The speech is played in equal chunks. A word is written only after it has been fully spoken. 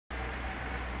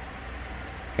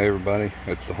Hey everybody,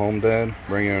 it's the Home Dad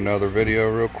bringing another video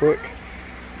real quick.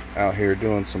 Out here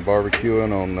doing some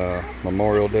barbecuing on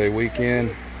Memorial Day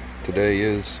weekend. Today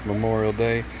is Memorial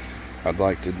Day. I'd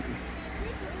like to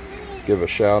give a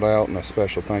shout out and a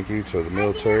special thank you to the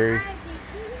military,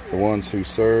 the ones who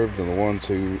served and the ones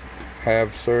who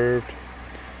have served,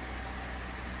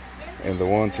 and the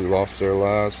ones who lost their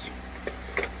lives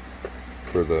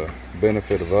for the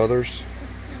benefit of others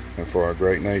and for our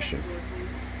great nation.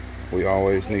 We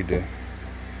always need to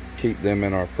keep them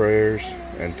in our prayers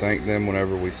and thank them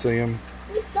whenever we see them.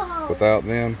 Without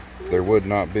them, there would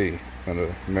not be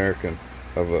an American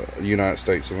of a United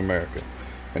States of America.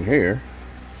 And here,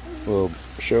 a little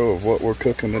show of what we're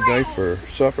cooking today for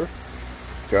supper.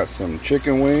 Got some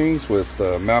chicken wings with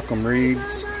Malcolm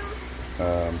Reed's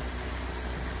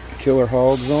Killer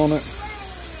Hogs on it.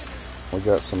 We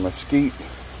got some mesquite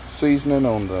seasoning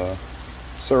on the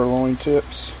sirloin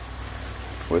tips.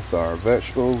 With our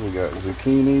vegetables, we got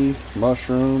zucchini,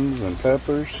 mushrooms, and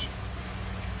peppers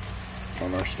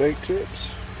on our steak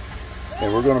tips.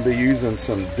 And we're going to be using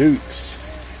some Duke's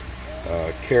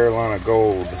Carolina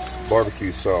Gold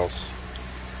barbecue sauce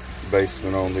based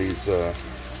on these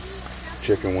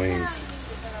chicken wings.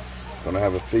 Going to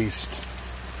have a feast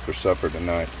for supper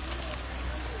tonight.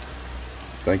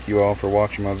 Thank you all for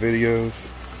watching my videos.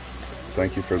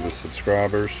 Thank you for the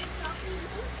subscribers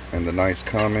and the nice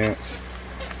comments.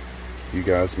 You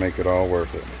guys make it all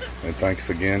worth it. And thanks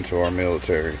again to our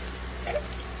military.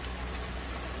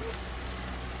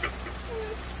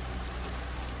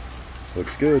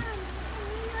 Looks good.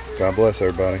 God bless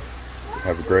everybody.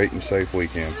 Have a great and safe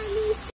weekend.